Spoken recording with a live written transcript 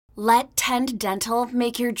Let Tend Dental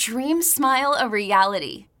make your dream smile a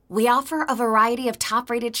reality. We offer a variety of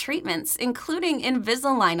top-rated treatments, including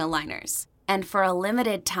Invisalign aligners. And for a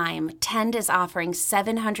limited time, Tend is offering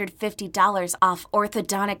 $750 off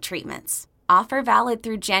orthodontic treatments. Offer valid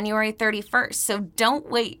through January 31st, so don't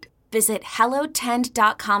wait. Visit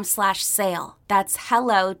hellotend.com/sale. That's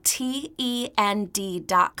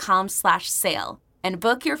hellotend.com/sale. And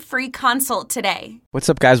book your free consult today. What's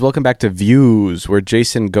up, guys? Welcome back to Views, where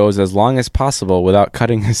Jason goes as long as possible without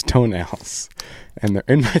cutting his toenails. And they're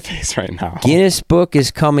in my face right now. Guinness Book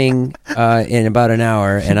is coming in about an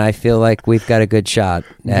hour, and I feel like we've got a good shot.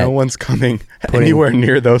 No one's coming anywhere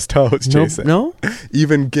near those toes, Jason. No?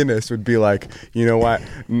 Even Guinness would be like, you know what?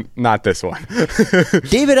 Not this one.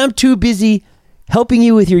 David, I'm too busy helping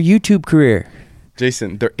you with your YouTube career.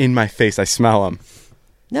 Jason, they're in my face. I smell them.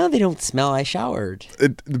 No, they don't smell. I showered.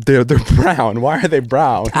 They're brown. Why are they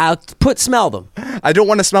brown? Smell them. I don't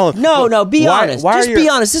want to smell them. No, be honest. Just be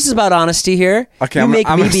honest. This is about honesty here. Okay, I'm going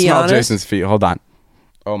to smell Jason's feet. Hold on.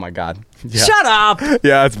 Oh, my God. Yeah. Shut up.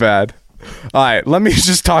 Yeah, that's bad. All right, let me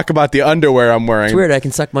just talk about the underwear I'm wearing. It's weird. I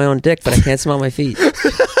can suck my own dick, but I can't smell my feet. Let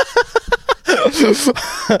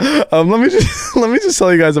me just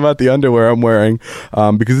tell you guys about the underwear I'm wearing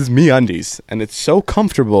because it's MeUndies, and it's so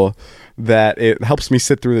comfortable that it helps me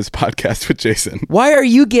sit through this podcast with Jason. Why are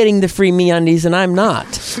you getting the free MeUndies and I'm not?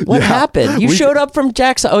 What happened? You showed up from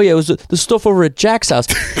Jack's. Oh yeah, it was the stuff over at Jack's house.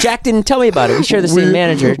 Jack didn't tell me about it. We share the same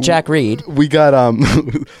manager, Jack Reed. We got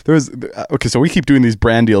so we keep doing these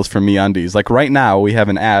brand deals for MeUndies. Like right now, we have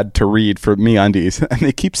an ad to read for MeUndies, and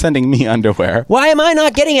they keep sending me underwear. Why am I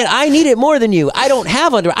not getting it? I need it more than you. I don't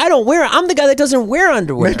have underwear. I don't wear it. I'm the guy that doesn't wear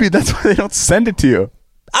underwear. Maybe that's why they don't send it to you.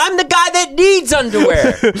 I'm the guy that needs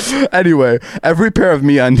underwear. Anyway, every pair of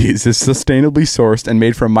MeUndies is sustainably sourced and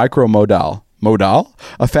made from micromodal. Modal?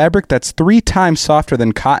 A fabric that's 3 times softer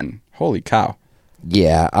than cotton. Holy cow.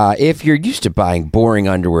 Yeah, if you're used to buying boring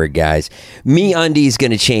underwear, guys, MeUndies is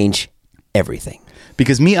going to change everything.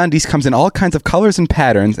 Because MeUndies comes in all kinds of colors and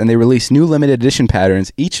patterns, and they release new limited edition patterns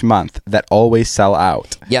each month that always sell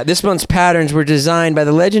out. Yeah, this month's patterns were designed by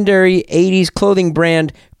the legendary 80s clothing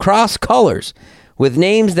brand Cross Colors, with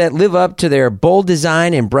names that live up to their bold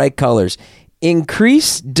design and bright colors.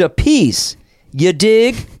 Increase de Peace, you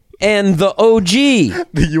dig, and the OG.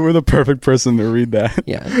 You were the perfect person to read that.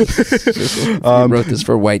 Yeah. I wrote this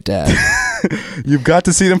for White Dad. You've got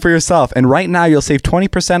to see them for yourself. And right now, you'll save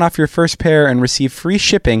 20% off your first pair and receive free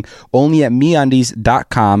shipping only at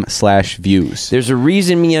MeUndies.com/views. There's a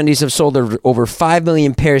reason MeUndies have sold over 5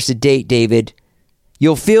 million pairs to date, David.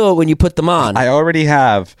 You'll feel it when you put them on. I already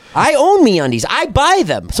have. I own MeUndies. I buy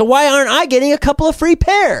them. So why aren't I getting a couple of free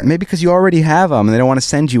pair? Maybe because you already have them and they don't want to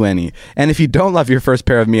send you any. And if you don't love your first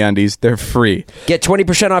pair of MeUndies, they're free. Get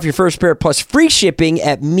 20% off your first pair plus free shipping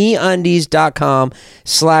at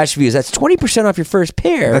MeUndies.com/views. That's 20% off your first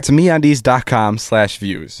pair. That's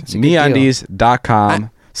MeUndies.com/views.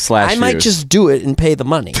 MeUndies.com/views. I might just do it and pay the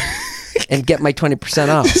money and get my 20%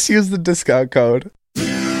 off. Just use the discount code.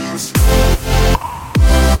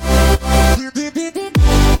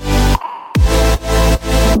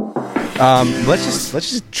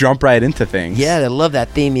 Let's just jump right into things. Yeah, I love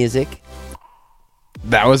that theme music.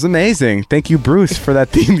 That was amazing. Thank you, Bruce, for that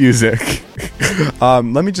theme music. Let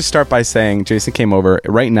me just start by saying Jason came over.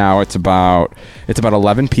 Right now, it's about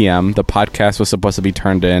 11 p.m. The podcast was supposed to be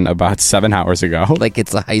turned in about 7 hours ago. Like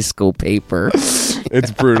it's a high school paper. It's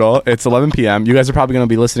brutal. It's 11 p.m. You guys are probably going to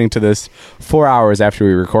be listening to this 4 hours after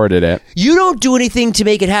we recorded it. You don't do anything to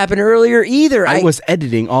make it happen earlier either. I was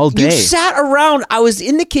editing all day. You sat around. I was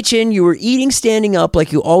in the kitchen. You were eating standing up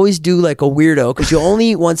like you always do, like a weirdo, because you only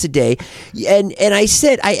eat once a day. And I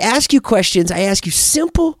ask you questions. I ask you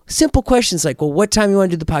simple questions like, well, what time you want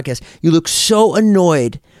to do the podcast? You look so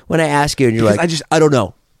annoyed when I ask you, and you're like, I don't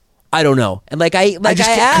know. And I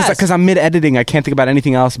asked. Because I'm mid-editing, I can't think about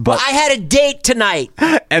anything else. But I had a date tonight.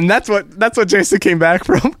 And that's what Jason came back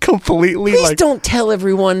from completely. Please don't tell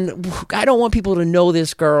everyone. I don't want people to know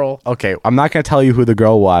this girl. Okay, I'm not going to tell you who the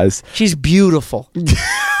girl was. She's beautiful.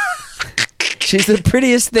 She's the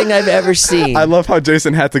prettiest thing I've ever seen. I love how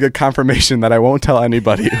Jason had to get confirmation that I won't tell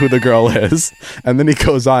anybody who the girl is. And then he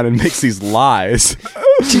goes on and makes these lies.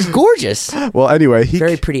 She's gorgeous. Well, anyway.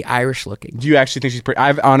 Very pretty Irish looking. Do you actually think she's pretty?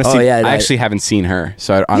 I actually haven't seen her.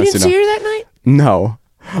 So I honestly You didn't see her that night? No.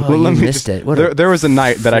 Oh, you missed it. There was a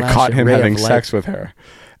night that I caught him having sex with her.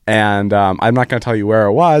 And I'm not going to tell you where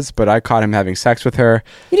it was, but I caught him having sex with her.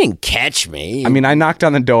 You didn't catch me. I mean, I knocked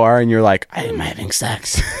on the door and you're like, I am having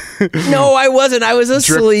sex. No, I wasn't. I was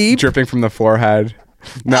asleep. Dripping from the forehead.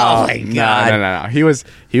 No, oh my God. No. He was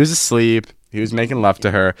asleep. He was making love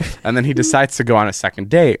to her, and then he decides to go on a second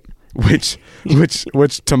date. Which,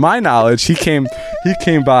 to my knowledge, he came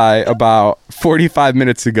by about 45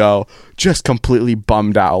 minutes ago, just completely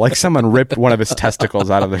bummed out, like someone ripped one of his testicles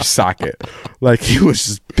out of their socket. Like he was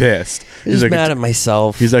just pissed. He's like, mad at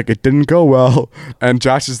myself. He's like, it didn't go well, and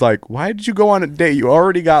Josh is like, why did you go on a date? You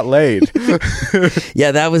already got laid.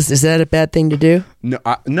 Yeah, is that a bad thing to do?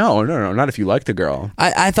 No, not if you like the girl.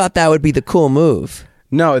 I thought that would be the cool move.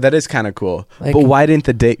 No, that is kind of cool. Like, but why didn't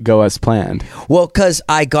the date go as planned? Well, because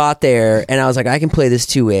I got there and I was like, I can play this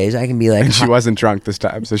two ways. I can be like... And she wasn't drunk this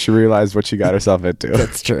time, so she realized what she got herself into.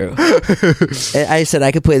 That's true. And I said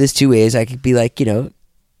I could play this two ways. I could be like,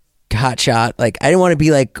 hot shot. Like, I didn't want to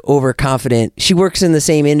be like overconfident. She works in the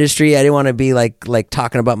same industry. I didn't want to be like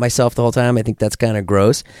talking about myself the whole time. I think that's kind of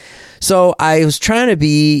gross. So I was trying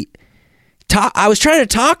to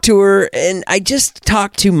talk to her, and I just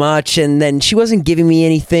talked too much, and then she wasn't giving me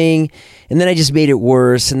anything, and then I just made it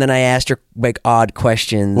worse, and then I asked her like odd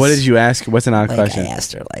questions. What did you ask? What's an odd question? I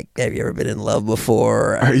asked her like, have you ever been in love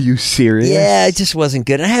before? Are you serious? Yeah, it just wasn't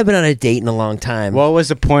good. And I haven't been on a date in a long time. What was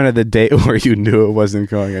the point of the date where you knew it wasn't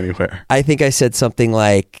going anywhere? I think I said something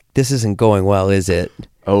like, this isn't going well, is it?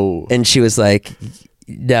 Oh. And she was like,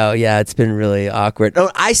 no, yeah, it's been really awkward.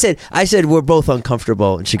 Oh, I said we're both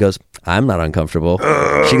uncomfortable, and she goes, I'm not uncomfortable.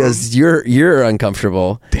 She goes, you're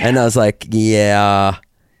uncomfortable. Damn. And I was like, yeah,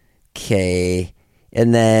 okay.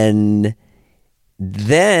 And then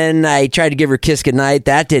I tried to give her a kiss goodnight.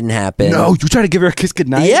 That didn't happen. No, you tried to give her a kiss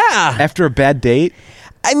goodnight? Yeah. After a bad date?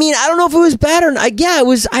 I mean, I don't know if it was bad or not. Yeah, it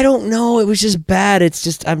was. I don't know. It was just bad.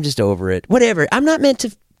 I'm just over it. Whatever. I'm not meant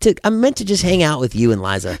to. I'm meant to just hang out with you and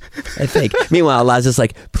Liza, I think. Meanwhile, Liza's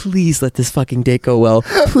like, please let this fucking date go well.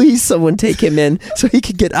 Please, someone take him in so he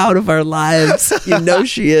can get out of our lives. You know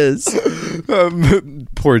she is.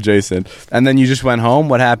 Poor Jason. And then you just went home?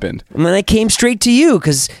 What happened? And then I came straight to you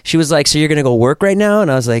because she was like, so you're going to go work right now? And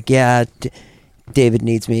I was like, yeah, David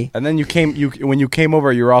needs me. And then when you came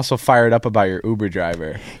over, you were also fired up about your Uber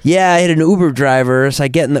driver. Yeah, I had an Uber driver. So I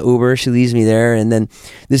get in the Uber. She leaves me there. And then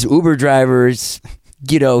this Uber driver's...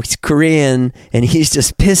 he's Korean, and he's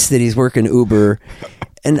just pissed that he's working Uber.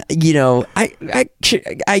 And I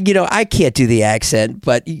can't do the accent,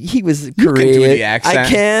 but he was Korean. You can do the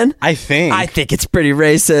accent. I can. I think it's pretty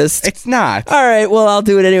racist. It's not. All right, well, I'll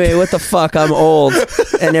do it anyway. What the fuck? I'm old,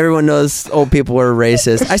 and everyone knows old people are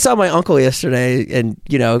racist. I saw my uncle yesterday, and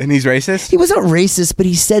and he's racist. He wasn't racist, but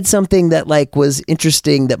he said something that like was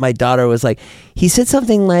interesting. That my daughter was like. He said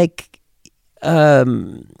something like,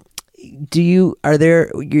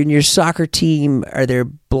 in your soccer team, are there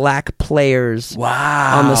black players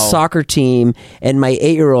on the soccer team? And my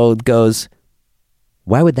 8-year-old goes,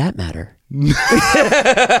 why would that matter?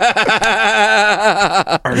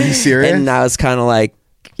 Are you serious? And I was kind of like,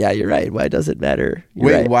 yeah, you're right. Why does it matter?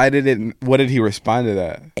 You're right. What did he respond to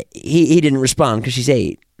that? He didn't respond because she's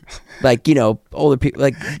 8. Like, older people,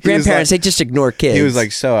 like grandparents, they just ignore kids. He was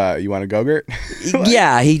like, so, you want a Go-Gurt?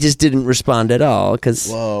 Yeah, he just didn't respond at all.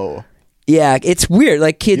 Whoa. Yeah, it's weird.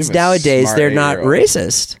 Like kids nowadays, they're not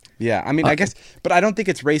racist. Yeah, I mean, I guess, but I don't think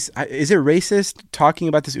it's race. Is it racist talking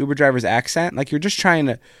about this Uber driver's accent? Like you're just trying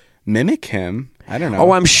to mimic him. I don't know.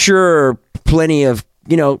 Oh, I'm sure plenty of,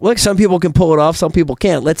 look, some people can pull it off, some people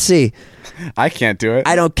can't. Let's see. I can't do it.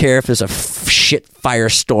 I don't care if there's a shit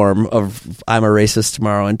firestorm of I'm a racist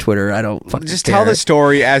tomorrow on Twitter. I don't fucking just care. Tell the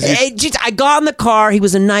story as you... I got in the car. He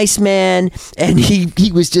was a nice man, and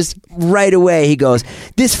he was just right away. He goes,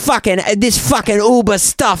 this fucking Uber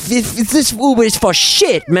stuff. This Uber is for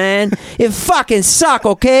shit, man. It fucking suck.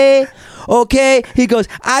 Okay. He goes,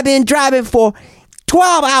 I've been driving for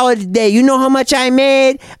 12 hours a day. You know how much I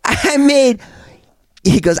made?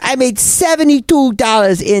 He goes, I made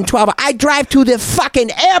 $72 in 12 hours. I drive to the fucking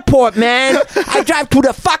airport, man. I drive to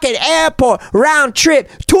the fucking airport, round trip,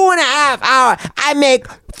 2.5 hours. I make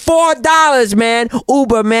 $4, man.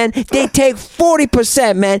 Uber, man. They take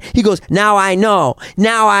 40%, man. He goes, now I know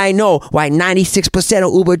why 96%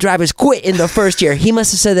 of Uber drivers quit in the first year. He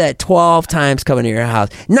must have said that 12 times coming to your house.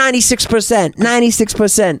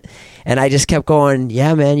 96%. And I just kept going,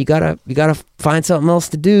 yeah, man, you gotta find something else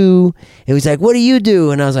to do. And he's like, what do you do?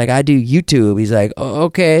 And I was like, I do YouTube. He's like, oh,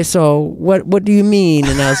 okay, so what do you mean?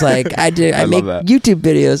 And I was like, I make YouTube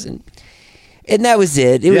videos. And that was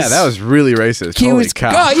it. That was really racist. Holy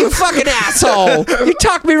cow. Oh, you fucking asshole. You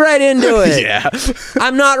talked me right into it. Yeah.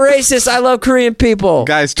 I'm not racist. I love Korean people.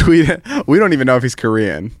 Guys, tweet it. We don't even know if he's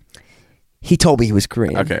Korean. He told me he was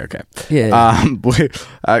Korean. Okay. Yeah.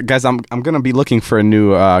 Guys, I'm going to be looking for a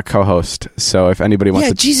new co-host. So if anybody wants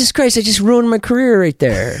to... Jesus Christ, I just ruined my career right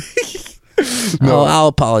there. No. I'll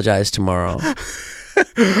apologize tomorrow.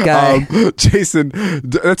 Guy. Jason,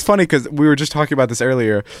 that's funny because we were just talking about this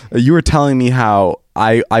earlier. You were telling me how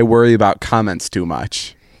I worry about comments too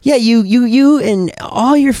much. Yeah, you and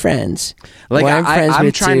all your friends. Like who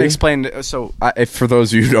I'm trying to explain. So, for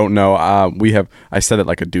those of you who don't know, I said it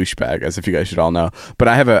like a douchebag, as if you guys should all know. But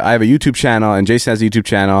I have a YouTube channel, and Jason has a YouTube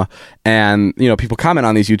channel, and people comment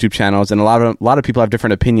on these YouTube channels, and a lot of people have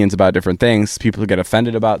different opinions about different things. People get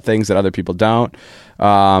offended about things that other people don't,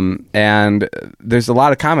 and there's a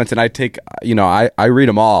lot of comments, and I take I read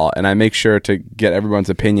them all, and I make sure to get everyone's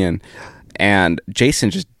opinion. And Jason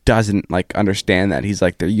just doesn't understand that. He's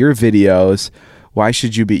like, they're your videos. Why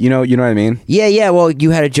should you be, you know what I mean? Yeah. Well, you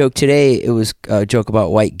had a joke today. It was a joke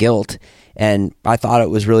about white guilt. And I thought it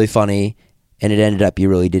was really funny. And it ended up you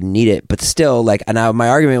really didn't need it. But still, and my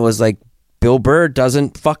argument was Bill Burr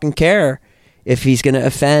doesn't fucking care if he's going to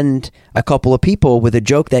offend a couple of people with a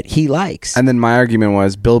joke that he likes. And then my argument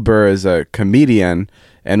was Bill Burr is a comedian,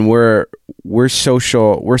 and we're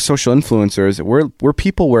social influencers. We're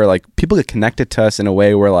people where people get connected to us in a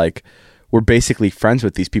way where we're basically friends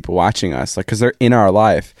with these people watching us, because they're in our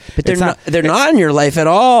life. But they're not in your life at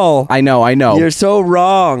all. I know. You're so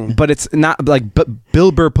wrong. But it's not but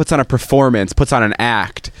Bill Burr puts on a performance, puts on an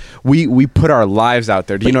act. We put our lives out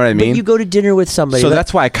there. Do you know what I mean? But you go to dinner with somebody. So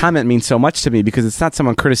that's why a comment means so much to me, because it's not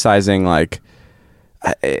someone criticizing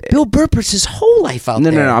Bill Burr puts his whole life out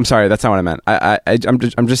there. No. I'm sorry. That's not what I meant.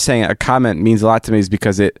 I'm just saying a comment means a lot to me, is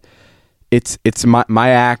because it's my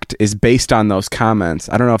act is based on those comments.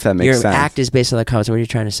 I don't know if that makes sense. Your act is based on the comments. What are you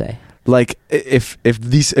trying to say? If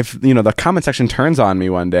the comment section turns on me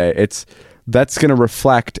one day, that's going to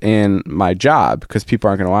reflect in my job, because people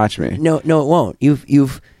aren't going to watch me. No, it won't.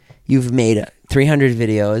 You've made 300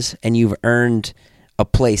 videos, and you've earned a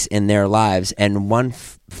place in their lives, and one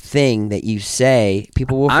thing that you say,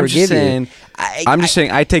 people will forgive you. I'm just saying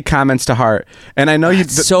I take comments to heart, and I know you.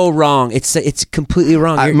 So wrong. It's completely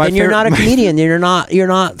wrong. You're not a comedian. You're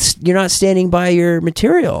not standing by your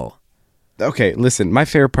material. Okay, listen. My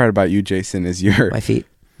favorite part about you, Jason, is my feet.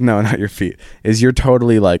 No, not your feet. Is you're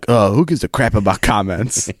totally who gives a crap about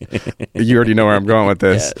comments? You already know where I'm going with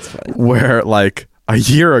this. Yeah, it's funny. Where a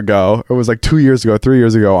year ago, it was 2 years ago, 3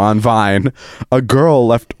 years ago, on Vine, a girl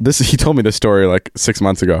left this. He told me this story 6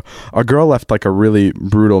 months ago. A girl left a really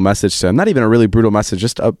brutal message to him. Not even a really brutal message,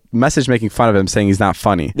 just a message making fun of him, saying he's not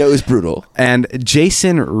funny. No, it was brutal. And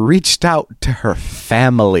Jason reached out to her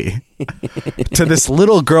family, to this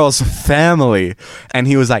little girl's family, and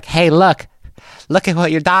he was like, "Hey, look at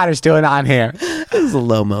what your daughter's doing on here." It was a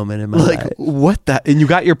low moment in my life. What the? And you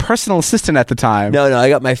got your personal assistant at the time. No, I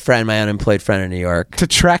got my unemployed friend in New York. To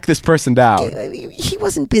track this person down. He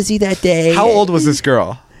wasn't busy that day. How old was this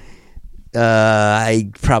girl? I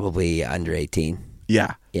probably under 18.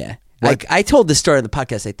 Yeah. Yeah. I told this story on the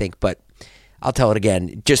podcast, I think, but I'll tell it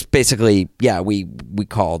again. Just basically, yeah, we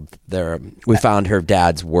called we found her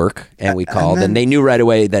dad's work, and we called, and they knew right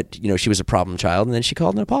away that she was a problem child, and then she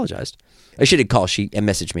called and apologized. She didn't call. She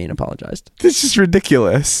messaged me and apologized. This is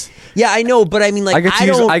ridiculous. Yeah, I know, but I mean, I get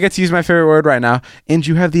to use my favorite word right now, and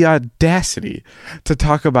you have the audacity to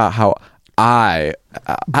talk about how I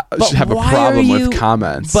should have a problem with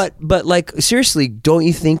comments. But seriously, don't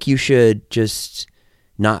you think you should just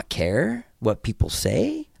not care what people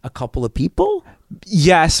say? A couple of people?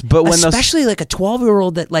 Yes, but when especially a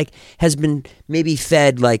 12-year-old that has been maybe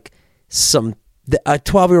fed a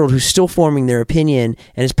 12-year-old who's still forming their opinion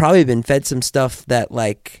and has probably been fed some stuff that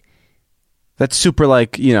that's super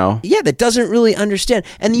that doesn't really understand.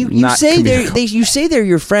 And you say they're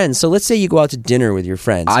your friends. So let's say you go out to dinner with your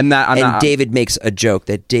friends. I'm not. David makes a joke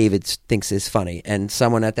that David thinks is funny, and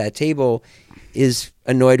someone at that table is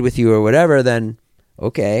annoyed with you or whatever. Then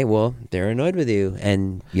okay, well, they're annoyed with you,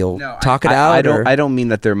 and you'll talk it out. I don't mean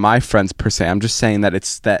that they're my friends per se. I'm just saying that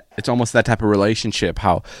it's almost that type of relationship.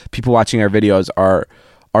 How people watching our videos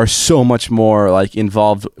are so much more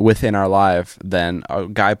involved within our life than a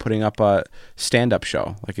guy putting up a stand-up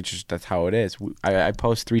show. It's just, that's how it is. I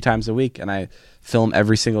post 3 times a week, and I film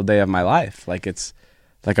every single day of my life.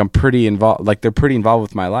 I'm pretty involved. They're pretty involved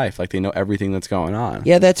with my life. They know everything that's going on.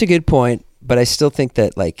 Yeah, that's a good point. But I still think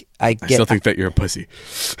that I still think that you're a pussy.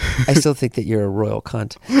 I still think that you're a royal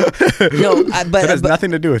cunt. No, but that has nothing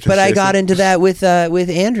to do with it. But I got into that with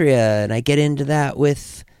Andrea, and I get into that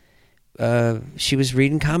with. She was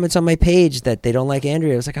reading comments on my page that they don't like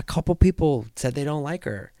Andrea. It was a couple people said they don't like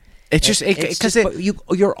her. It's just because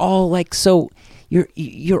you're all so.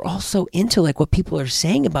 you're also into like what people are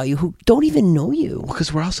saying about you who don't even know you.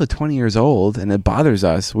 Because we're also 20 years old and it bothers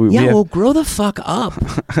us. We have, well, grow the fuck up.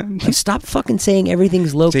 Like, stop fucking saying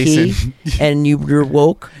everything's low Jason, key and you're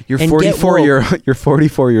woke. You're and 44. You're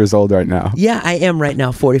 44 years old right now. Yeah, I am right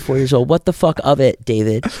now 44 years old. What the fuck of it,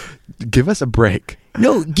 David? Give us a break.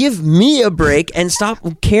 No, give me a break and stop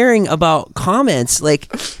caring about comments. Like,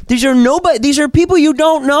 these are people you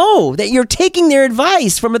don't know that you're taking their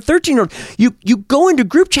advice from a 13-year-old. You go into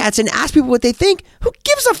group chats and ask people what they think. Who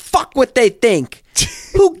gives a fuck what they think?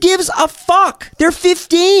 Who gives a fuck? They're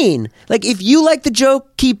 15. Like, if you like the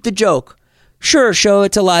joke, keep the joke. Sure, show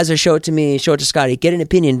it to Liza, show it to me, show it to Scotty, get an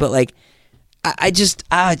opinion, but like, it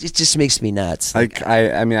just makes me nuts. Like,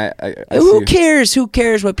 I mean, who cares? Who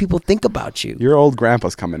cares what people think about you? Your old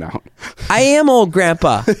grandpa's coming out. I am old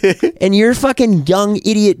grandpa, and you're fucking young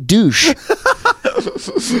idiot douche.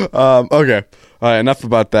 Okay. All right, enough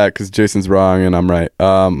about that because Jason's wrong and I'm right.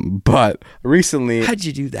 But recently... How'd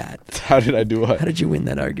you do that? How did I do what? How did you win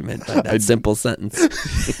that argument by that simple sentence?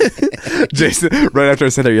 Jason, right after I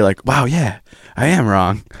said that, you're like, wow, yeah, I am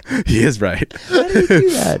wrong. He is right. How did you do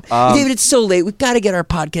that? David, it's so late. We've got to get our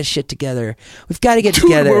podcast shit together. We've got to get Dude,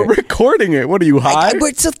 together. We're recording it. What are you, high?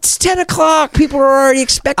 It's 10 o'clock. People are already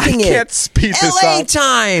expecting I can't speed this LA up.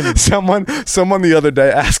 time. Someone the other day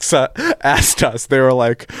asked us, they were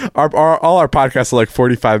like, all our podcasts are like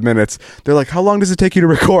 45 minutes. They're like, how long does it take you to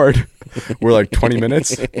record? We're like, 20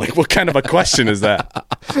 minutes? Like, what kind of a question is that?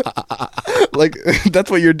 Like, that's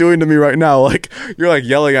what you're doing to me right now. Like, you're like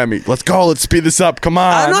yelling at me. Let's go. Let's speed this up. Come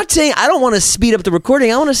on. I'm not saying I don't want to speed up the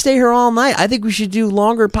recording. I want to stay here all night. I think we should do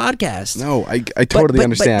longer podcasts. No, I totally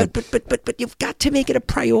understand. But you've got to make it a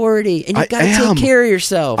priority, and you've got to take care of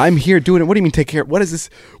yourself. I'm here doing it. What do you mean take care? What is this?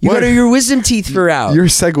 You got your wisdom teeth for out. Your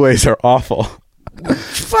segues are awful.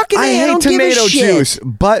 Fucking I hate tomato juice,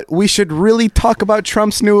 but we should really talk about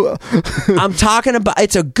Trump's new... I'm talking about...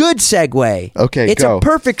 It's a good segue. Okay, It's go. a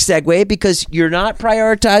perfect segue because you're not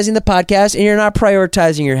prioritizing the podcast and you're not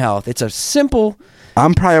prioritizing your health. It's a simple...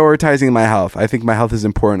 I'm prioritizing my health. I think my health is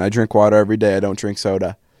important. I drink water every day. I don't drink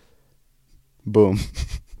soda. Boom.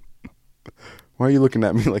 Why are you looking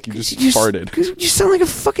at me like you just farted? You sound like a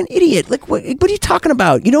fucking idiot. Like, what are you talking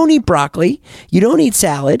about? You don't eat broccoli. You don't eat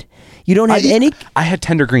salad. You don't have any... I had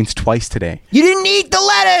tender greens twice today. You didn't eat the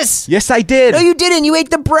lettuce! Yes, I did. No, you didn't. You ate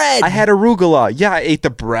the bread. I had arugula. Yeah, I ate the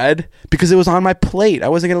bread because it was on my plate. I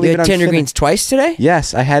wasn't going to leave it You had tender unfinished. greens twice today?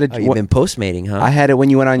 Yes, I had it. Oh, you've been Postmating, huh? I had it when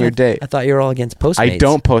you went on your date. I thought you were all against Postmates. I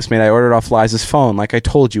don't Postmate. I ordered off Liza's phone like I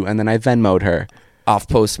told you, and then I Venmo'd her. Off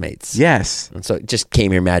Postmates. Yes. And so it just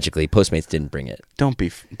came here magically. Postmates didn't bring it. Don't be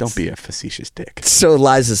a facetious dick. So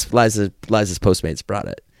Liza's Postmates brought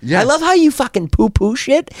it. Yes. I love how you fucking poo-poo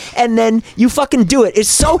shit and then you fucking do it. It's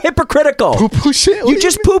so hypocritical. Poo-poo shit? You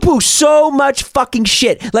just poo-poo so much fucking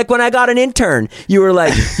shit. Like when I got an intern, you were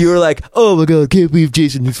like, oh my God, I can't believe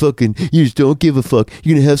Jason, you just don't give a fuck.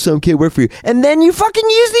 You're going to have some kid work for you. And then you fucking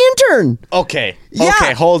use the intern. Okay. Yeah.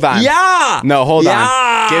 Okay, hold on. Yeah. No, hold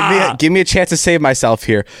Yeah. on. Give me a chance to save myself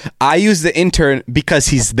here. I use the intern because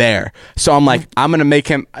he's there. So I'm like, I'm going to make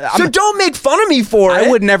him... So don't make fun of me for it. I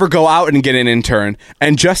would never go out and get an intern.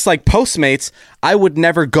 And just like Postmates, I would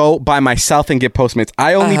never go by myself and get Postmates.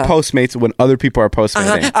 I only Postmates when other people are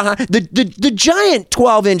Postmating. The giant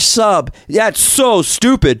 12-inch sub, that's so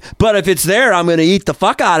stupid. But if it's there, I'm going to eat the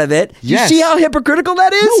fuck out of it. Yes. You see how hypocritical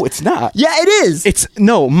that is? No, it's not. Yeah, it is. It's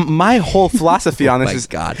no. My whole philosophy on this My is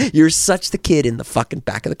God, you're such the kid in the fucking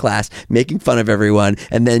back of the class making fun of everyone,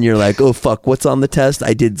 and then you're like, "Oh fuck, what's on the test?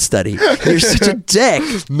 I didn't study." You're such a dick.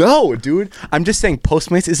 No, dude. I'm just saying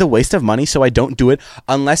Postmates is a waste of money, so I don't do it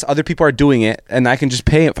unless other people are doing it, and I can just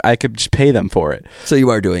pay. I could just pay them for it. So you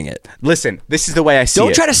are doing it. Listen, this is the way I see it.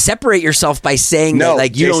 Don't try to separate yourself by saying No, that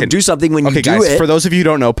like you Jason. don't do something when you do guys, it. For those of you who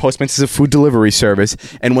don't know, Postmates is a food delivery service,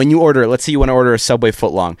 and when you order, let's say you want to order a Subway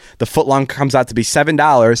footlong, the footlong comes out to be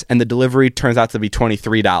 $7, and the delivery turns out to be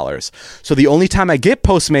 $23. So the only time I get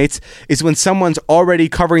Postmates is when someone's already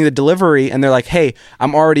covering the delivery, and they're like, "Hey,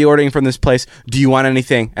 I'm already ordering from this place. Do you want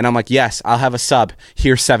anything?" And I'm like, "Yes, I'll have a sub.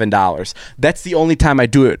 Here's $7." That's the only time I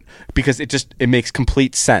do it because it makes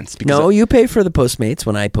complete sense. Because No, you pay for the Postmates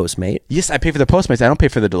when I Postmate. yes, I pay for the Postmates. I don't pay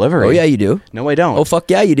for the delivery. Oh yeah, you do. No, I don't. Oh fuck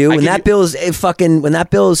yeah, you do. When that bill is Okay,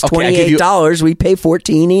 I give you- $28, we pay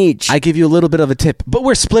 $14 each. I give you a little bit of a tip, but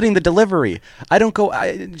we're splitting the delivery. I don't go.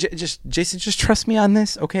 Jason, just trust me on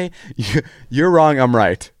this, okay? You're wrong. I'm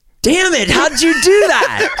right. Damn it! How'd you do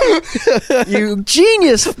that? You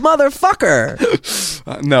genius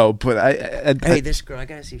motherfucker! No, but Hey, this girl. I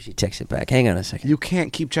gotta see if she texts it back. Hang on a second. you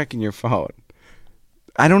can't keep checking your phone.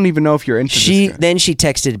 I don't even know if you're into She this. then she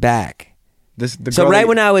texted back. So girl right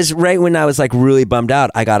when I was like really bummed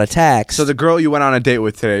out, I got a text. So the girl you went on a date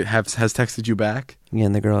with today has texted you back? Yeah,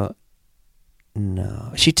 and the girl,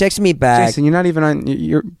 no, she texted me back. Jason, you're not even on.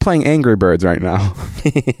 You're playing Angry Birds right now.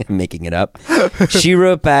 I'm making it up. She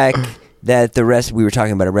wrote back that we were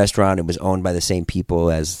talking about a restaurant. It was owned by the same people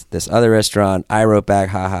as this other restaurant. I wrote back,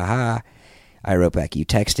 ha ha ha. I wrote back, you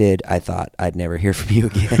texted. I thought I'd never hear from you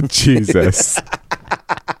again. Jesus.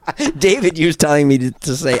 David, you was telling me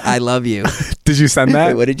to say I love you. Did you send that?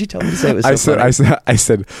 Wait, what did you tell me to say? It was so funny. I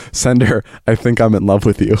said, send her. I think I'm in love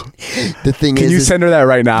with you. The thing Can is, you send her that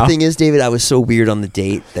right now? The thing is, David, I was so weird on the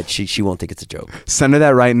date that she won't think it's a joke. Send her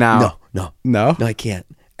that right now. No, I can't.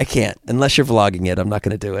 Unless you're vlogging it, I'm not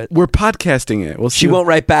going to do it. We're podcasting it. She won't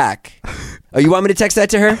write back. Oh, you want me to text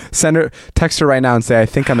that to her? Text her right now and say, I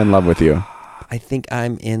think I'm in love with you. I think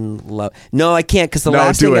I'm in love. No, I can't because the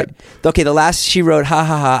last she wrote, ha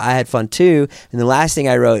ha ha, I had fun too. And the last thing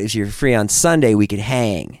I wrote is, you're free on Sunday, we could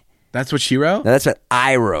hang. That's what she wrote? No, that's what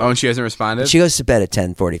I wrote. Oh, and she hasn't responded? She goes to bed at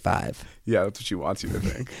 10:45. Yeah, that's what she wants you to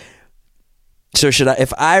think. So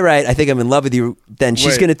if I write, I think I'm in love with you, then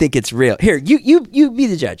she's going to think it's real. Here, you be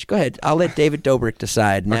the judge. Go ahead. I'll let David Dobrik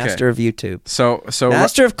decide. Master of YouTube. So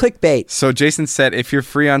Master of clickbait. So Jason said, if you're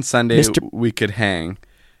free on Sunday, we could hang.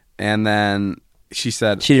 And then she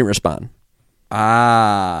said... She didn't respond.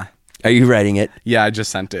 Ah. Are you writing it? Yeah, I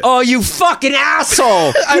just sent it. Oh, you fucking asshole.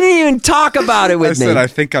 You didn't even talk about it with me. I said, I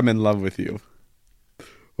think I'm in love with you.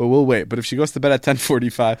 Well, we'll wait. But if she goes to bed at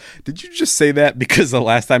 10:45, did you just say that because the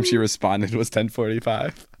last time she responded was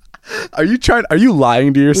 10:45? Are you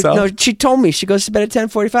lying to yourself? No, she told me she goes to bed at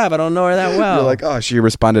 10:45. I don't know her that well. You're like, oh, she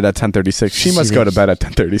responded at 10:36. She must go to bed at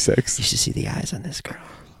 10:36. You should see the eyes on this girl.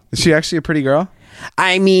 Is she actually a pretty girl?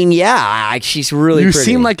 I mean, yeah, she's really pretty. You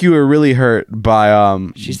seem like you were really hurt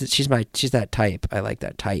by She's that type. I like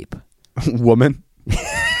that type. Woman.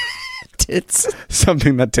 Tits.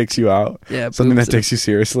 Something that takes you out. Yeah. Something that takes you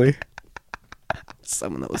seriously.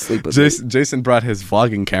 Someone that will sleep with me. Jason brought his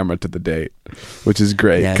vlogging camera to the date, which is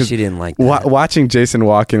great. Yeah, she didn't like that. Watching Jason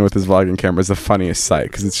walk in with his vlogging camera is the funniest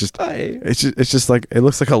sight because it's just like it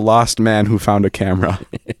looks like a lost man who found a camera.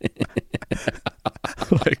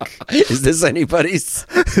 Is this anybody's?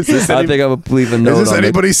 I think I would believe a note. Is this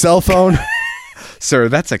anybody's cell phone? Sir,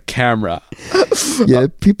 that's a camera. Yeah,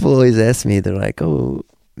 people always ask me. They're like, "Oh,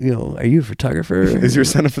 are you a photographer? Is your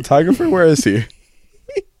son a photographer? Where is he?"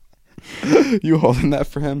 You holding that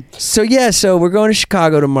for him? So we're going to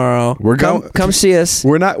Chicago tomorrow. Come see us.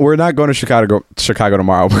 We're not going to Chicago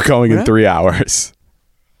tomorrow. We're going in 3 hours.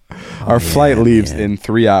 Our flight leaves in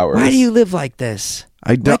 3 hours. Why do you live like this?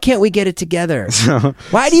 Why can't we get it together? So,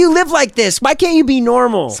 why do you live like this? Why can't you be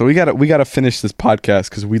normal? So we gotta finish this podcast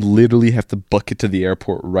because we literally have to book it to the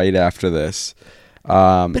airport right after this.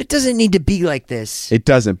 But it doesn't need to be like this. It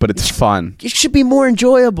doesn't, but it's fun. It should be more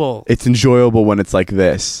enjoyable. It's enjoyable when it's like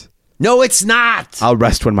this. No, it's not. I'll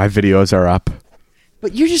rest when my videos are up.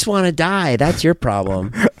 But you just want to die. That's your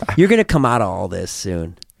problem. You're going to come out of all this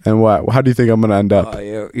soon. And what? How do you think I'm going to end up? Oh,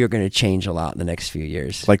 you're going to change a lot in the next few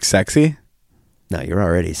years. Like sexy? No, you're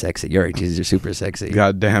already sexy. You're super sexy.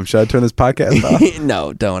 God damn. Should I turn this podcast off?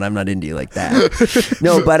 No, don't. I'm not into you like that.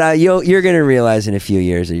 No, but you're going to realize in a few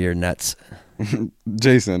years that you're nuts.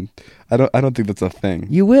 Jason, I don't think that's a thing.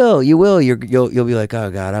 You will. You'll be like,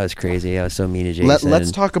 oh God, I was crazy. I was so mean to Jason.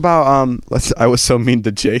 Let's talk about I was so mean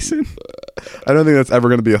to Jason. I don't think that's ever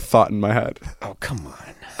going to be a thought in my head. Oh, come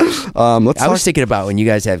on. I was thinking about when you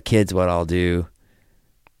guys have kids, what I'll do.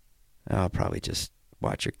 I'll probably just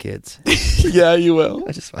watch your kids. Yeah, you will.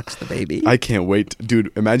 I'll just watch the baby. I can't wait,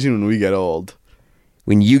 dude. Imagine when we get old.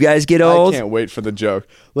 When you guys get old? I can't wait for the joke.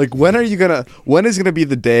 Like, when is gonna be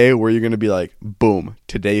the day where you're gonna be like, boom,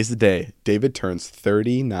 today's the day. David turns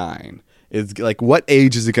 39. It's like, what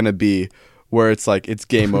age is it gonna be where it's like, it's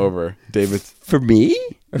game over, David? For me?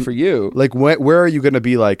 Or for you? Like, where are you gonna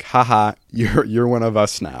be like, haha, you're one of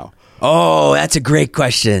us now? Oh, that's a great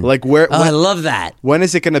question. Like, where? I love that. When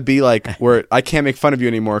is it gonna be like, where I can't make fun of you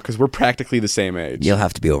anymore because we're practically the same age? You'll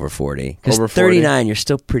have to be over 40. Over 40? 39, you're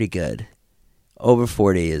still pretty good. Over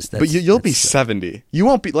 40 is that. But you'll be 70. You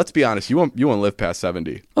won't be. Let's be honest. You won't live past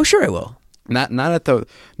 70. Oh, sure I will. Not at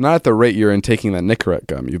the rate you're in taking that Nicorette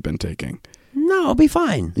gum you've been taking. No, I'll be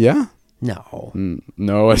fine. Yeah. No.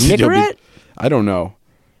 No. Nicorette? I don't know.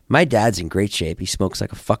 My dad's in great shape. He smokes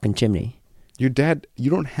like a fucking chimney. Your dad. You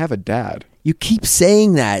don't have a dad. You keep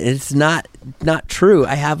saying that. It's not true.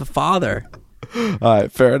 I have a father. All right,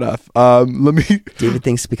 fair enough. David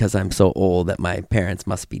thinks because I'm so old that my parents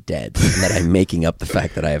must be dead and that I'm making up the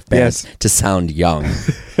fact that I have parents to sound young.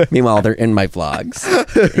 Meanwhile, they're in my vlogs.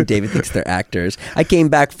 And David thinks they're actors. I came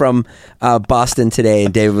back from Boston today,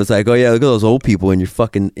 and David was like, "Oh yeah, look at those old people in your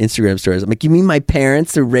fucking Instagram stories." I'm like, "You mean my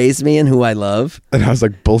parents who raised me and who I love?" And I was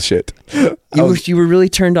like, bullshit. You were really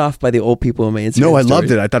turned off by the old people in my Instagram No, I stories.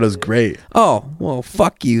 loved it. I thought it was great. Oh, well,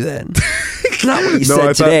 fuck you then. Not what you No,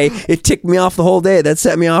 I said today. It ticked me off the whole day. That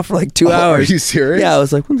set me off for like 2 hours. Are you serious? Yeah, I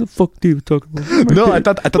was like, what the fuck do you talking about? No, I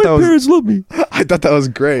thought My that was. parents love me. I thought that was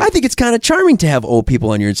great. I think it's kind of charming to have old people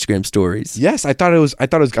on your Instagram stories. Yes, I thought it was.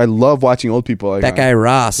 I love watching old people. Like, That guy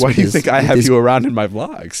Ross. Why with do you his- think I with have his- you around in my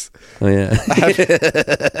vlogs? Oh yeah.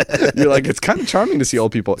 You're like, it's kind of charming to see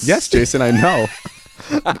old people. Yes, Jason, I know.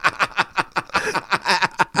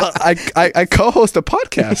 But I co-host a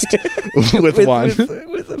podcast with one.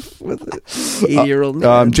 with a 80-year-old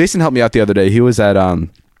man. Jason helped me out the other day. He was in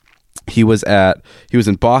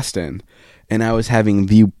Boston, and I was having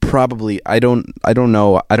I don't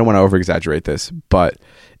know, I don't want to over exaggerate this, but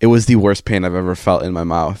it was the worst pain I've ever felt in my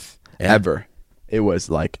mouth ever. It was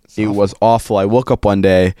was awful. I woke up one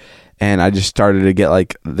day and I just started to get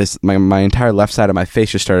like this. My entire left side of my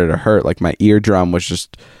face just started to hurt. Like my eardrum was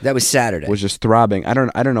just That was Saturday. throbbing. I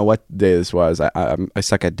don't know what day this was. I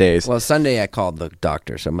suck at days. Well, Sunday I called the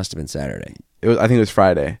doctor, so it must have been Saturday. I think it was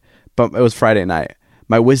Friday, but it was Friday night.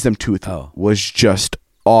 My wisdom tooth was just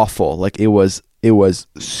awful. Like it was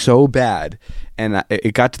so bad. And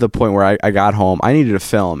it got to the point where I got home. I needed to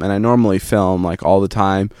film, and I normally film like all the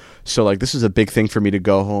time. So like this was a big thing for me to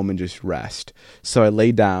go home and just rest. So I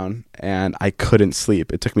laid down and I couldn't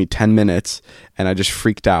sleep. It took me 10 minutes and I just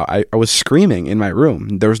freaked out. I was screaming in my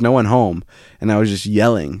room. There was no one home, and I was just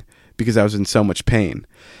yelling because I was in so much pain.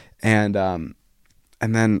 And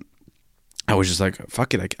then I was just like,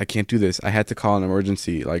 fuck it, I can't do this. I had to call an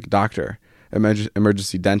emergency doctor.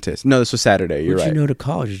 Emergency dentist. No, this was Saturday. You're What'd right. you know to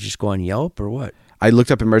call? Did you just go on Yelp or what? I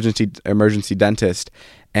looked up emergency dentist,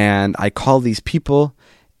 and I called these people,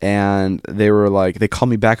 and they were like, they called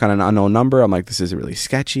me back on an unknown number. I'm like, this is really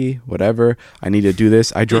sketchy. Whatever. I need to do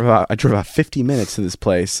this. I drove out 50 minutes to this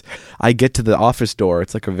place. I get to the office door.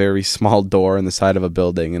 It's like a very small door in the side of a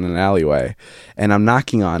building in an alleyway, and I'm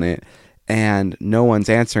knocking on it. And no one's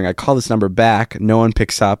answering. I call this number back. No one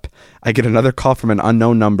picks up. I get another call from an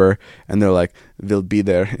unknown number, and they're like, they'll be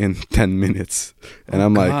there in 10 minutes. And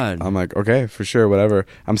I'm like, okay, for sure, whatever.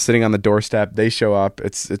 I'm sitting on the doorstep. They show up.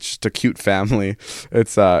 It's just a cute family.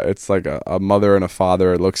 It's like a mother and a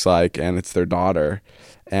father, it looks like, and it's their daughter.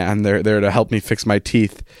 And they're there to help me fix my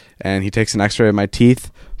teeth. And he takes an x-ray of my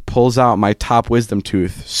teeth, pulls out my top wisdom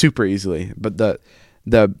tooth super easily. But the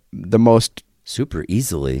most... Super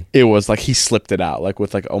easily. It was like he slipped it out like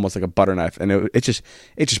with like almost like a butter knife, and it just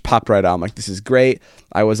popped right out. I'm like, this is great.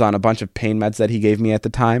 I was on a bunch of pain meds that he gave me at the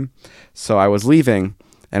time, so I was leaving,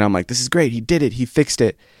 and I'm like, this is great. He did it. He fixed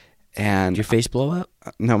it. And Did your face blow up?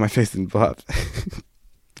 No, my face didn't blow up.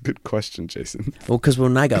 Good question, Jason. Well, because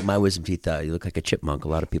when I got my wisdom teeth out, you look like a chipmunk. A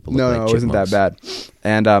lot of people look like No, it chipmunks. wasn't that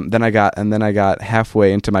bad. And then I got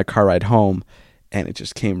halfway into my car ride home, and it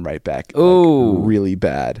just came right back. Ooh. Like, really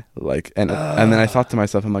bad. Like, and then I thought to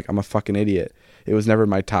myself, I'm like, I'm a fucking idiot. It was never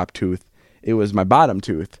my top tooth. It was my bottom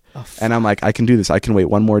tooth. And I'm like, I can do this. I can wait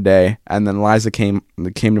one more day. And then Liza came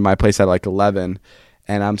to my place at like 11,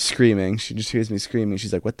 and I'm screaming. She just hears me screaming.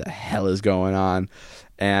 She's like, what the hell is going on?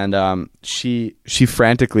 And she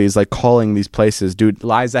frantically is like calling these places. Dude,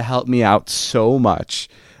 Liza helped me out so much.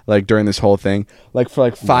 Like during this whole thing, like for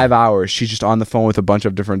like 5 hours, she's just on the phone with a bunch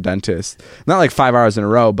of different dentists. Not like 5 hours in a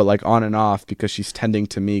row, but like on and off, because she's tending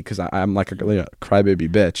to me because I'm like a crybaby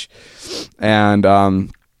bitch, and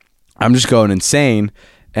I'm just going insane.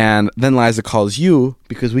 And then Liza calls you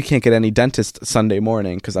because we can't get any dentist Sunday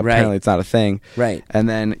morning because apparently it's not a thing. Right. And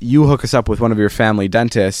then you hook us up with one of your family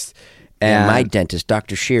dentists. And my dentist,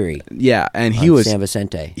 Dr. Sherry. Yeah, and he was San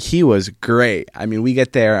Vicente. He was great. I mean, we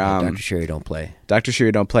get there. Dr. Sherry don't play. Dr.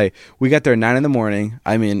 Sherry don't play. We got there at 9 a.m.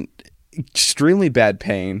 I mean, extremely bad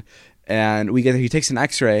pain. And we get there. He takes an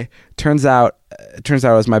X-ray. Turns out it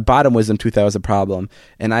was my bottom wisdom tooth that was a problem,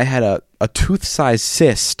 and I had a tooth-sized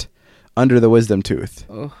cyst under the wisdom tooth.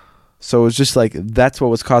 Oh. So it was just like that's what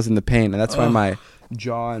was causing the pain, and that's why my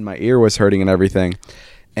jaw and my ear was hurting and everything.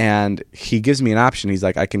 And he gives me an option. He's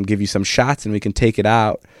like, I can give you some shots and we can take it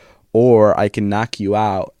out, or I can knock you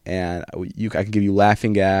out and I can give you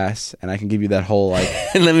laughing gas, and I can give you that whole like.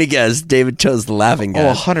 And let me guess, David chose the laughing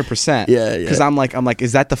gas. 100%. Yeah. Because I'm like,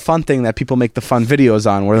 is that the fun thing that people make the fun videos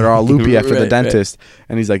on where they're all loopy after the dentist? Right.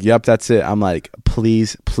 And he's like, yep, that's it. I'm like,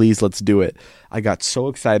 please, let's do it. I got so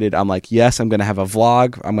excited. I'm like, yes, I'm gonna have a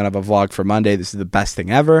vlog. I'm gonna have a vlog for Monday. This is the best thing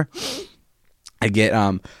ever.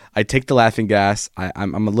 I take the laughing gas.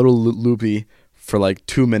 I'm a little loopy for like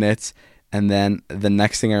 2 minutes, And then the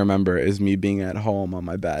next thing I remember is me being at home on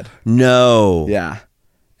my bed. No. Yeah.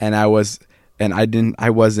 And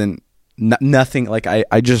nothing, like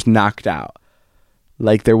I just knocked out.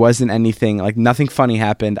 Like there wasn't anything, like nothing funny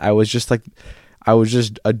happened. I was just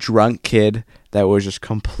a drunk kid that was just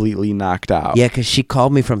completely knocked out. Yeah, because she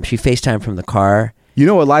FaceTimed from the car. You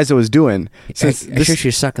know what Liza was doing? I'm sure she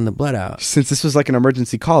was sucking the blood out. Since this was like an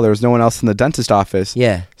emergency call, there was no one else in the dentist office.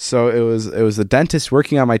 Yeah. So it was the dentist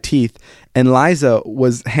working on my teeth, and Liza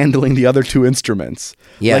was handling the other two instruments.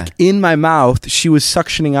 Yeah. Like in my mouth, she was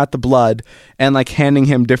suctioning out the blood and like handing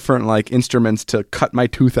him different like instruments to cut my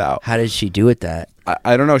tooth out. How did she do with that?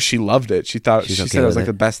 I don't know. She loved it. She okay said it was with like it?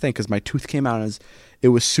 the best thing because my tooth came out and it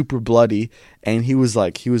was super bloody, and he was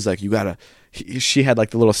like, you gotta. She had like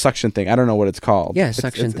the little suction thing. I don't know what it's called. Yeah,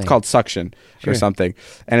 suction thing. It's called suction Sure. or something.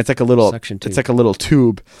 And it's like a little Suction tube. it's like a little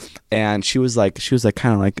tube. And she was like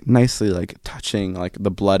kind of like nicely like touching like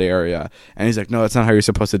the blood area. And he's like, "No, that's not how you're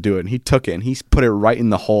supposed to do it." And he took it and he put it right in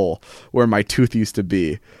the hole where my tooth used to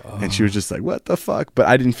be. And she was just like, "What the fuck?" But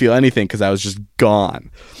I didn't feel anything because I was just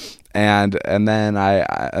gone. And then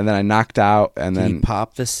I knocked out, and Did then you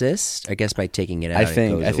pop the cyst? I guess by taking it out. I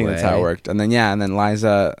think that's how it worked. And then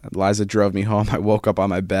Liza drove me home. I woke up on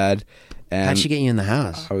my bed, and How'd she get you in the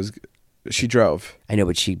house? she drove. I know,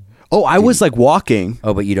 but she. Oh, I was like walking.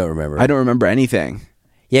 Oh, but you don't remember. I don't remember anything.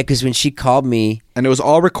 Yeah, because when she called me, And it was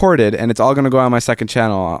all recorded, and it's all going to go on my second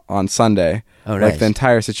channel on Sunday. Oh, Like nice. the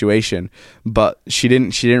entire situation. But she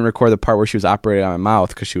didn't record the part where she was operating on my mouth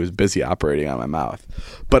because she was busy operating on my mouth.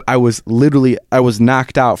 But I was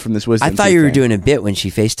knocked out from this wisdom I thought teeth you were thing. doing a bit when she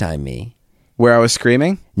FaceTimed me. Where I was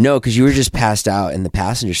screaming? No, because you were just passed out in the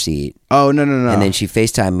passenger seat, Oh, no. and then she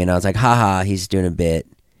FaceTimed me, and I was like, "Haha, he's doing a bit."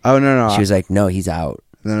 Oh, no. She was like, "No, he's out.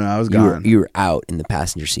 No, I was You were, gone. you were out in the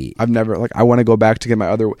passenger seat." I've never, like, I want to go back to get my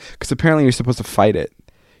other, because apparently you're supposed to fight it.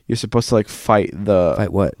 You're supposed to, like, fight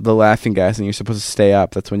what? the laughing gas, and you're supposed to stay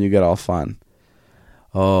up. That's when you get all fun.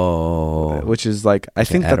 Oh, Which is, like, I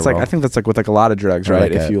think that's Adderall. like with, like, a lot of drugs, Or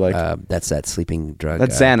right? like If you, like, that's that sleeping drug.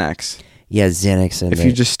 that's Xanax. Yeah, Xanax. And If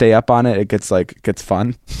you just stay up on it, it gets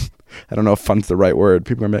fun. I don't know if fun's the right word.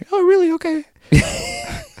 People are like, "Oh, really? Okay."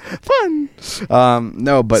 Fun.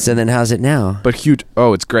 No, but so then how's it now? but huge.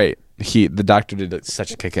 Oh, it's great. The doctor did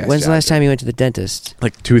such a kick-ass When's the job. last time you went to the dentist?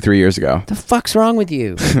 Like 2-3 years ago. The fuck's wrong with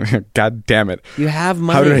you? God damn it. You have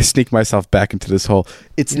money. How did I sneak myself back into this hole?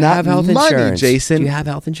 It's You not have health money, insurance, Jason. Do you have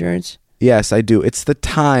health insurance? Yes, I do. It's the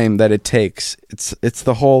time that it takes. It's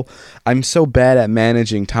the whole. I'm so bad at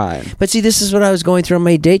managing time. But see, this is what I was going through on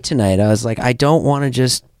my date tonight. I was like, I don't want to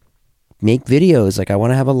just make videos. Like, I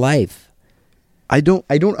want to have a life. I don't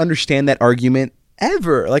understand that argument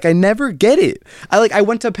ever. Like, I never get it. I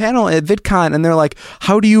went to a panel at VidCon, and they're like,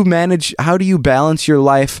 how do you balance your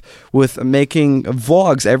life with making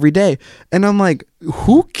vlogs every day? And I'm like,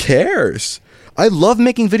 who cares? I love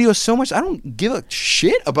making videos so much. I don't give a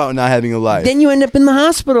shit about not having a life. Then you end up in the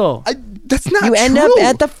hospital. That's not You end true. up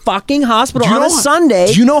at the fucking hospital Do you on a know- Sunday.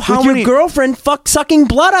 do you know how with many- your girlfriend sucking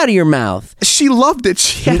blood out of your mouth? She loved it.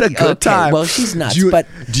 She had a good Okay, time. well, she's nuts, Do you, but-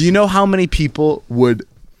 do you know how many people would?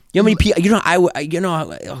 You know how many people? You know, oh, go You know how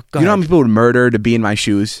ahead. many people would murder to be in my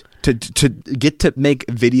shoes? To get to make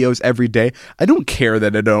videos every day. I don't care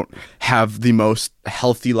that I don't have the most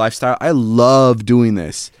healthy lifestyle. I love doing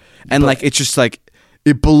this, and like it's just like.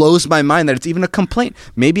 It blows my mind that it's even a complaint.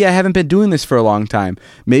 Maybe I haven't been doing this for a long time.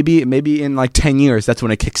 Maybe in like 10 years, that's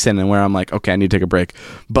when it kicks in and where I'm like, okay, I need to take a break.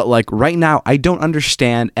 But like right now, I don't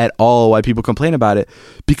understand at all why people complain about it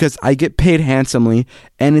because I get paid handsomely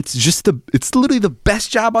and it's literally the best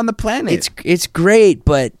job on the planet. It's great,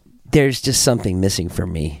 but there's just something missing for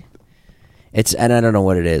me. And I don't know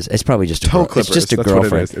what it is. It's probably just toe It's clippers. just a That's what it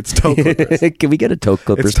girlfriend. is. It's toe clippers. Can we get a toe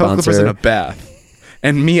clipper It's toe sponsor? clippers in a bath.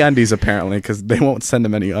 And me undies apparently because they won't send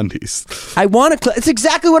them any undies. I want to clip. It's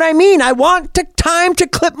exactly what I mean. I want time to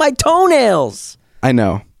clip my toenails. I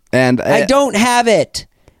know. And I don't have it.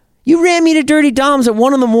 You ran me to Dirty Dom's at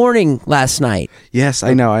 1 a.m. last night. Yes,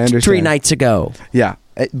 I know. I understand. 3 nights ago. Yeah.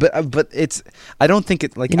 But it's. I don't think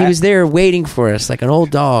it like. And he was there waiting for us like an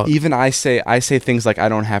old dog. Even I say things like I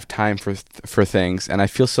don't have time for things, and I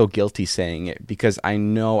feel so guilty saying it because I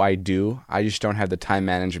know I do. I just don't have the time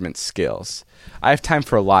management skills. I have time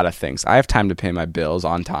for a lot of things. I have time to pay my bills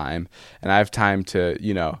on time, and I have time to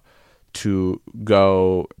to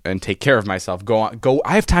go and take care of myself. Go.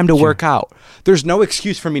 I have time to work out. There's no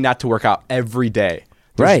excuse for me not to work out every day.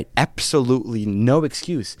 There's Right. absolutely no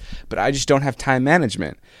excuse, but I just don't have time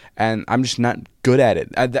management, and I'm just not good at it.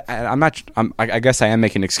 I guess I am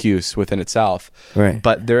making an excuse within itself, Right.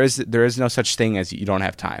 But there is no such thing as you don't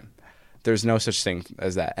have time. There's no such thing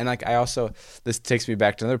as that. And like I also, this takes me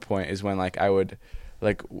back to another point, is when like I would,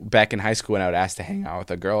 like back in high school when I would ask to hang out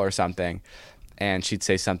with a girl or something, and she'd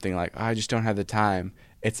say something like, oh, I just don't have the time.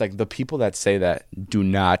 It's like the people that say that do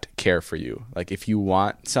not care for you. Like if you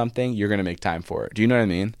want something, you're going to make time for it. Do you know what I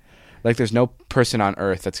mean? Like there's no person on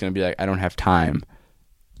earth that's going to be like, I don't have time.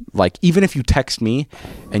 Like even if you text me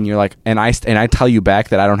and you're like, and I tell you back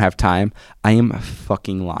that I don't have time, I am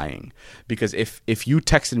fucking lying. Because if you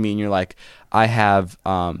texted me and you're like, I have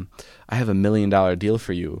 $1 million deal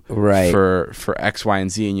for you, right, for X, Y,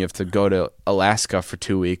 and Z, and you have to go to Alaska for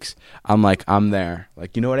 2 weeks, I'm like, I'm there.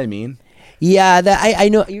 Like, you know what I mean? Yeah, that I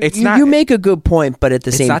know. You make a good point, but at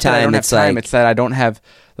the same time, it's like it's that I don't have,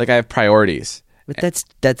 like, I have priorities. But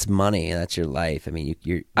that's money. That's your life. I mean,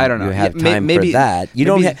 I don't know. You have time for that. You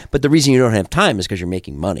don't have, but the reason you don't have time is because you're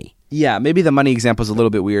making money. Yeah, maybe the money example is a little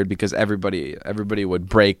bit weird because everybody would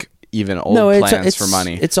break even old plans for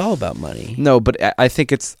money. It's all about money. No, but I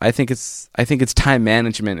think it's time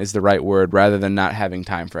management is the right word rather than not having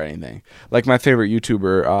time for anything. Like my favorite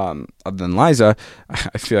YouTuber, other than Liza,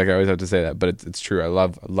 I feel like I always have to say that, but it's true. I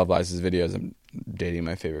love Liza's videos. I'm dating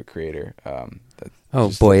my favorite creator. Oh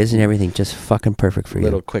boy, isn't everything just fucking perfect for you?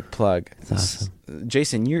 Little quick plug. That's awesome.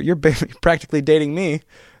 Jason, you're practically dating me.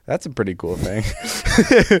 That's a pretty cool thing.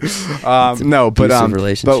 No, but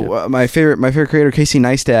relationship. But my favorite creator, Casey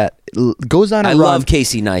Neistat, goes on a run. I love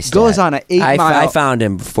Casey Neistat. Goes on an 8 mile. I found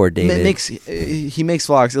him before David. He makes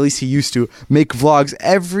vlogs. At least he used to make vlogs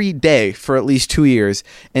every day for at least 2 years,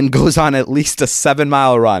 and goes on at least a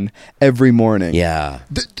 7-mile run every morning. Yeah.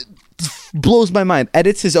 Blows my mind.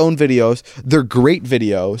 Edits his own videos. They're great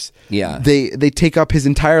videos. Yeah. They take up his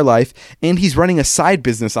entire life, and he's running a side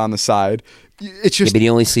business on the side. It's just, but he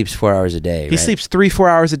only sleeps 4 hours a day. He sleeps 3-4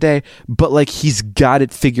 hours a day, but like he's got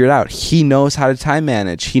it figured out. He knows how to time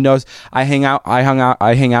manage. He knows. I hang out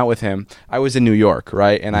with him. I was in New York,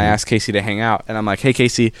 right? And I asked Casey to hang out, and I'm like, hey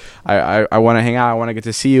Casey, I want to hang out. I want to get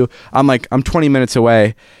to see you. I'm 20 minutes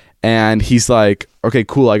away. And he's like, okay,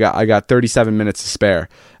 cool. I got 37 minutes to spare.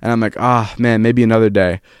 And I'm like, man, maybe another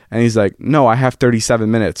day. And he's like, no, I have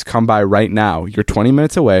 37 minutes. Come by right now. You're 20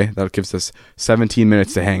 minutes away. That gives us 17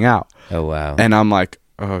 minutes to hang out. Oh, wow. And I'm like,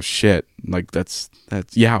 oh shit. Like that's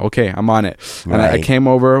yeah, okay, I'm on it. And right. I came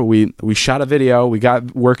over, we shot a video, we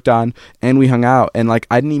got work done, and we hung out. And like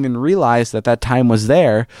I didn't even realize that time was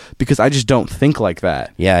there because I just don't think like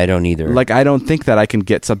that. Yeah, I don't either. Like I don't think that I can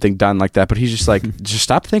get something done like that. But he's just like, just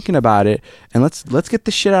stop thinking about it and let's get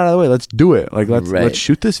this shit out of the way. Let's do it. Like let's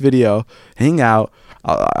shoot this video, hang out.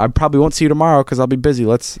 I probably won't see you tomorrow because I'll be busy.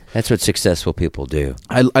 That's what successful people do.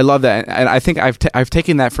 I love that, and I think I've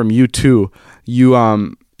taken that from you too.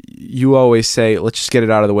 You always say, let's just get it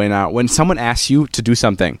out of the way now. When someone asks you to do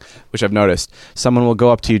something, which I've noticed, someone will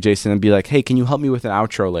go up to you, Jason, and be like, hey, can you help me with an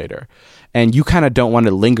outro later? And you kind of don't want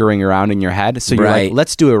it lingering around in your head. So you're like,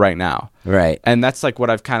 let's do it right now. Right. And that's like what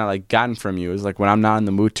I've kind of like gotten from you is like when I'm not in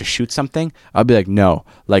the mood to shoot something, I'll be like, no,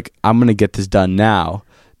 like I'm going to get this done now.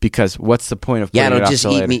 Because what's the point of it'll just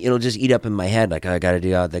eat me. It'll just eat up in my head. Like I gotta do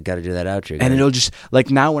that outro. And it'll just like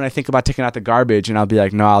now when I think about taking out the garbage and I'll be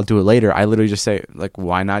like, no, I'll do it later. I literally just say like,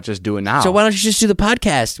 why not just do it now? So why don't you just do the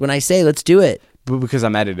podcast when I say let's do it? Because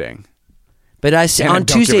I'm editing. But I say on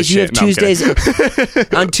Tuesdays you have Tuesdays.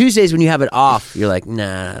 On Tuesdays when you have it off, you're like,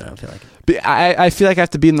 nah, I don't feel like it. But I feel like I have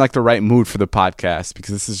to be in like the right mood for the podcast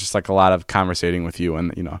because this is just like a lot of conversating with you, and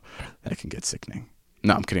that can get sickening.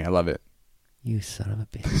 No, I'm kidding. I love it. You son of a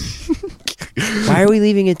bitch. Why are we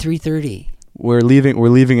leaving at 3:30? We're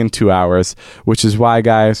leaving in 2 hours, which is why,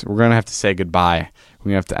 guys, we're going to have to say goodbye. We're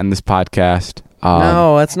going to have to end this podcast.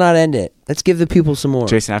 No, let's not end it. Let's give the people some more.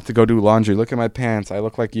 Jason, I have to go do laundry. Look at my pants. I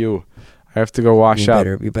look like you. I have to go wash up.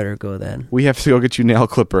 You better go then. We have to go get you nail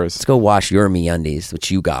clippers. Let's go wash your MeUndies,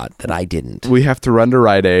 which you got, that I didn't. We have to run to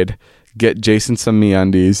Rite Aid. Get Jason some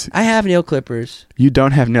MeUndies. I have nail clippers. You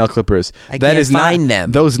don't have nail clippers. I can't find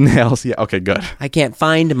them. Those nails. Yeah, okay, good. I can't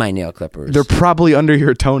find my nail clippers. They're probably under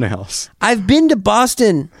your toenails. I've been to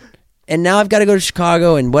Boston, and now I've got to go to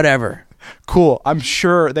Chicago and whatever. Cool. I'm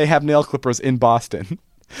sure they have nail clippers in Boston.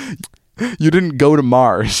 You didn't go to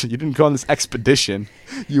Mars. You didn't go on this expedition.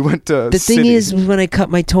 You went to The thing is, when I cut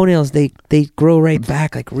my toenails, they grow right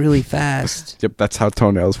back like really fast. Yep, that's how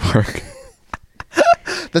toenails work.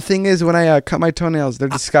 The thing is, when I cut my toenails, they're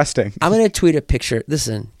disgusting. I'm going to tweet a picture.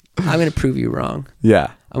 Listen, I'm going to prove you wrong.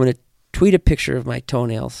 Yeah. I'm going to tweet a picture of my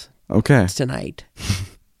toenails. Okay. Tonight.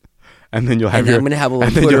 And then I'm going to have a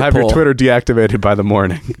little Twitter you'll have your Twitter deactivated by the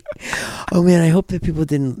morning. Oh, man, I hope that people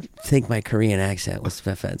didn't think my Korean accent was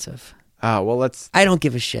offensive. Well, let's... I don't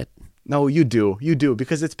give a shit. No, you do. You do,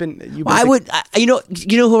 because it's been... You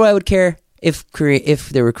know who I would care? if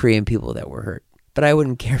there were Korean people that were hurt. But I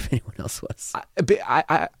wouldn't care if anyone else was.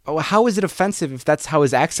 How is it offensive if that's how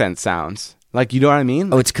his accent sounds? Like, you know what I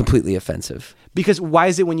mean? Oh, it's completely offensive. Because why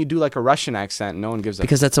is it when you do like a Russian accent, no one gives a...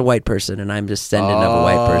 Because that's a white person, and I'm descendant of a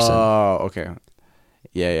white person. Oh, okay.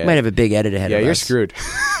 Yeah. Might have a big edit ahead of us. Yeah, you're screwed.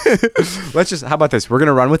 How about this? We're going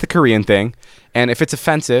to run with the Korean thing, and if it's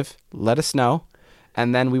offensive, let us know,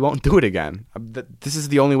 and then we won't do it again. This is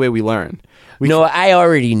the only way we learn. I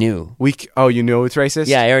already knew. Oh, you knew it's racist?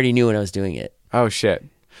 Yeah, I already knew when I was doing it. Oh, shit.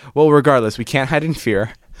 Well, regardless, we can't hide in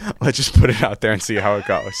fear. Let's just put it out there and see how it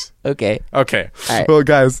goes. Okay. All right. Well,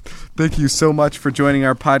 guys, thank you so much for joining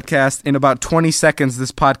our podcast. In about 20 seconds,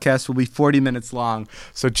 this podcast will be 40 minutes long.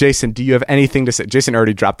 So, Jason, do you have anything to say? Jason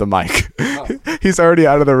already dropped the mic. Oh. He's already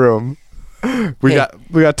out of the room. We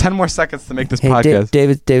got 10 more seconds to make this podcast.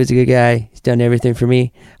 David's a good guy. He's done everything for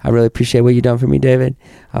me. I really appreciate what you've done for me, David.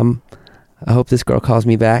 I hope this girl calls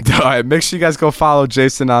me back. All right, make sure you guys go follow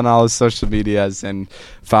Jason on all his social medias and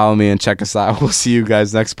follow me and check us out. We'll see you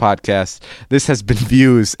guys next podcast. This has been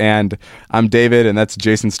Views, and I'm David, and that's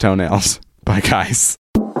Jason's toenails. Bye, guys.